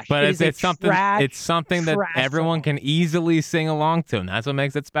trash. But it's something that everyone song. can easily sing along to, and that's what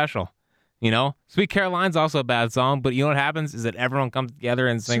makes it special. You know, Sweet Caroline's also a bad song, but you know what happens is that everyone comes together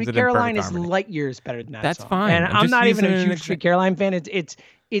and sings Sweet it in perfect Caroline is harmony. light years better than that That's song. fine. And I'm not even a huge Sweet Caroline fan.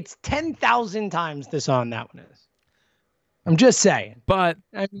 It's 10,000 times the song that one is. I'm just saying. But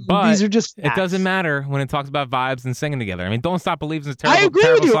these are just facts. It doesn't matter when it talks about vibes and singing together. I mean, Don't Stop Believing is a terrible, I agree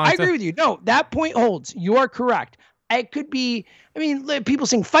terrible with you. song I agree with you. No, that point holds. You are correct. It could be, I mean, people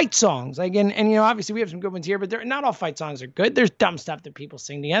sing fight songs. Like, and you know, obviously we have some good ones here, but not all fight songs are good. There's dumb stuff that people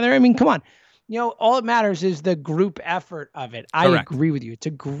sing together. I mean, come on. You know, all that matters is the group effort of it. I agree with you. It's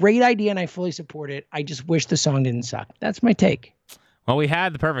a great idea and I fully support it. I just wish the song didn't suck. That's my take. Well, we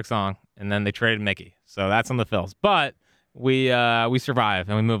had the perfect song and then they traded Mickey. So that's on the Phils. But we survive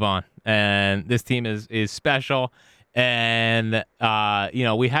and we move on. And this team is special. And, you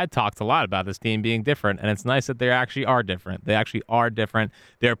know, we had talked a lot about this team being different, and it's nice that they actually are different. They actually are different.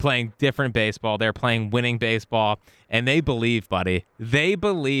 They're playing different baseball. They're playing winning baseball, and they believe, buddy. They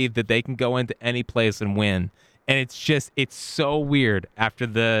believe that they can go into any place and win. And it's so weird after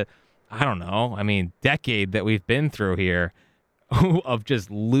the, I don't know, I mean, decade that we've been through here of just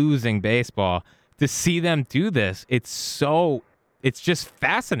losing baseball. To see them do this, it's just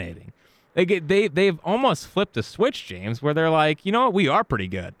fascinating. They've almost flipped a switch, James, where they're like, you know what, we are pretty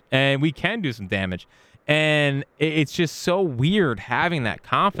good and we can do some damage. And it's just so weird having that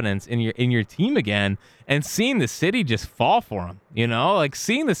confidence in your team again and seeing the city just fall for them. You know, like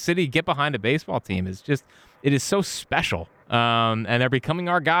seeing the city get behind a baseball team it is so special. And they're becoming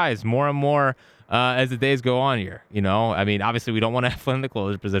our guys more and more as the days go on here. You know, I mean, obviously we don't want to have Flynn in the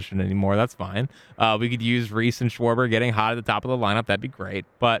closer position anymore. That's fine. We could use Reese and Schwarber getting hot at the top of the lineup. That'd be great.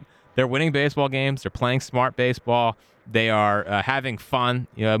 But they're winning baseball games. They're playing smart baseball. They are having fun.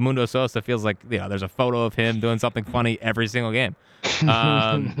 You know, Mundo Sosa feels like, you know, there's a photo of him doing something funny every single game.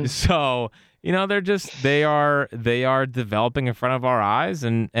 So, you know, they are developing in front of our eyes,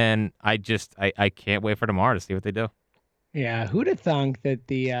 and I can't wait for tomorrow to see what they do. Yeah, who'd have thunk that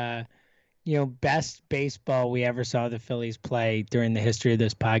the best baseball we ever saw the Phillies play during the history of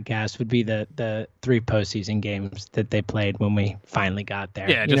this podcast would be the 3 postseason games that they played when we finally got there.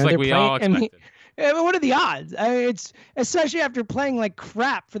 Yeah, just like we all expected. I mean, what are the odds? I mean, it's especially after playing like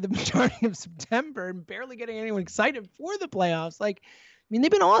crap for the majority of September and barely getting anyone excited for the playoffs. Like, I mean,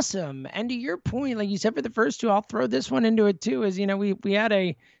 they've been awesome. And to your point, like you said for the first 2, I'll throw this one into it too. Is, you know, we had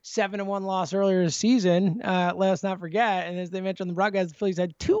a 7-1 loss earlier this season. Let's not forget. And as they mentioned on the broadcast, the Phillies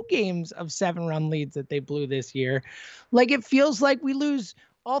had 2 games of 7-run leads that they blew this year. Like, it feels like we lose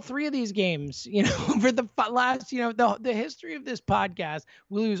all 3 of these games, you know, over the last, you know, the history of this podcast,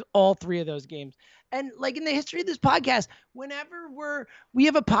 we lose all 3 of those games. And like in the history of this podcast, whenever we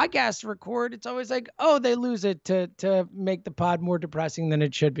have a podcast to record, it's always like, oh, they lose it to make the pod more depressing than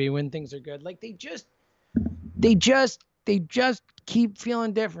it should be when things are good. Like they just keep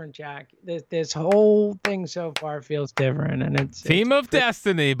feeling different, Jack. This whole thing so far feels different, and it's Team of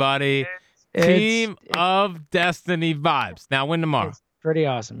Destiny, buddy. Team of Destiny vibes. Now win tomorrow. Pretty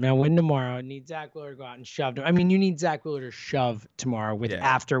awesome. Now win tomorrow. I need Zach Wheeler to go out and shove him. I mean, you need Zach Wheeler to shove tomorrow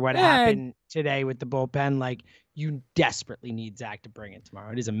after what happened today with the bullpen. Like, you desperately need Zach to bring it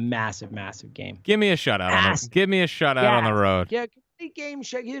tomorrow. It is a massive, massive game. Give me a shutout. Give me a shutout on the road. Yeah, complete game.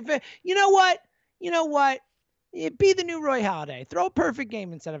 You know what? Be the new Roy Halladay. Throw a perfect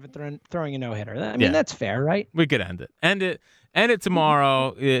game instead of throwing a no-hitter. I mean, that's fair, right? We could end it. End it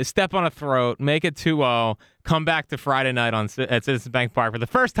tomorrow. Step on a throat. Make it 2-0. Come back to Friday night at Citizens Bank Park for the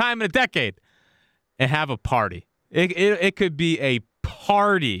first time in a decade and have a party. It could be a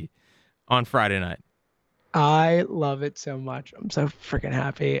party on Friday night. I love it so much. I'm so freaking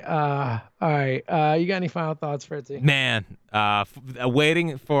happy. All right. You got any final thoughts, Fritzy? Man,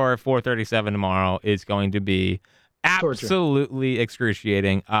 waiting for 4:37 tomorrow is going to be absolutely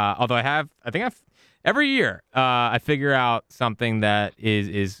excruciating. Although every year I figure out something that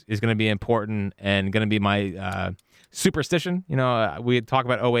is going to be important and going to be my superstition. You know, we talk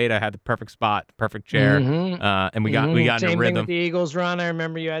about 2008. I had the perfect spot, perfect chair, and we got in a rhythm. Same thing with the Eagles run. I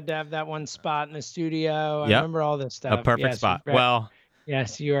remember you had to have that one spot in the studio. I remember all this stuff. A perfect spot. Well,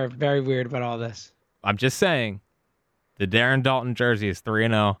 Yes, you are very weird about all this. I'm just saying, the Darren Dalton jersey is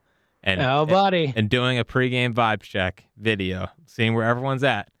 3-0, and buddy, and doing a pregame vibes check video, seeing where everyone's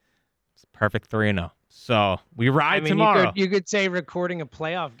at. It's perfect 3-0. So we ride tomorrow. You could say recording a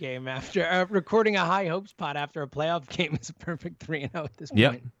playoff game after recording a High Hopes pod after a playoff game is a perfect 3-0 at this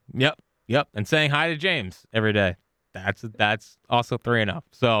point. Yep. And saying hi to James every day. That's also 3-0.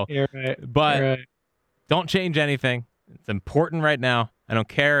 So, you're right. But You're right. Don't change anything. It's important right now. I don't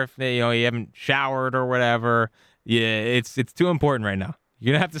care if you haven't showered or whatever. Yeah, it's too important right now.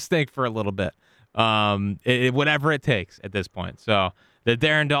 You're gonna have to stink for a little bit. Whatever it takes at this point. So the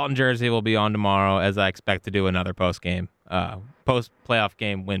Darren Dalton jersey will be on tomorrow, as I expect to do another post playoff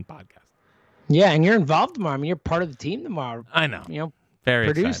game win podcast. Yeah, and you're involved tomorrow. I mean, you're part of the team tomorrow. I know. Very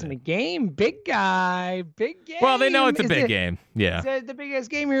producing excited. the game, big guy, big game. Well, they know it's a big game. Yeah, it's the biggest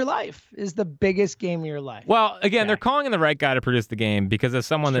game of your life. Is the biggest game of your life. Well, again, they're calling in the right guy to produce the game because as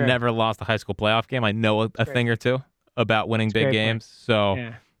someone that never lost a high school playoff game, I know a thing or two about winning big games.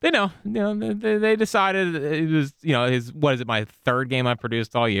 So they know. They decided it was my third game I've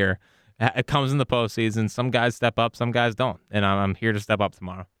produced all year. It comes in the postseason. Some guys step up, some guys don't, and I'm here to step up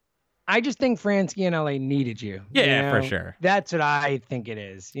tomorrow. I just think Fransky and LA needed you. Yeah, for sure. That's what I think it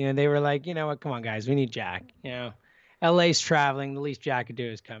is. They were like, you know what? Come on, guys, we need Jack. LA's traveling. The least Jack could do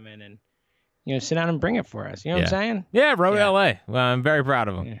is come in and, sit down and bring it for us. You know what I'm saying? Yeah, road to LA. Well, I'm very proud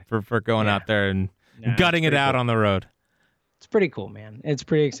of him for going out there and gutting it out on the road. It's pretty cool, man. It's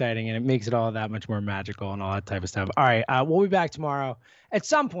pretty exciting, and it makes it all that much more magical and all that type of stuff. All right, we'll be back tomorrow at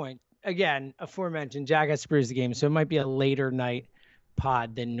some point. Again, aforementioned, Jack has to produce the game, so it might be a later night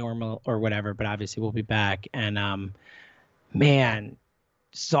pod than normal or whatever, but obviously we'll be back. And man,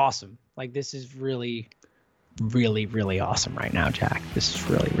 it's awesome. Like, this is really, really, really awesome right now, Jack. This is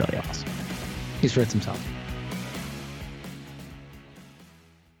really, really awesome. He's hurt himself.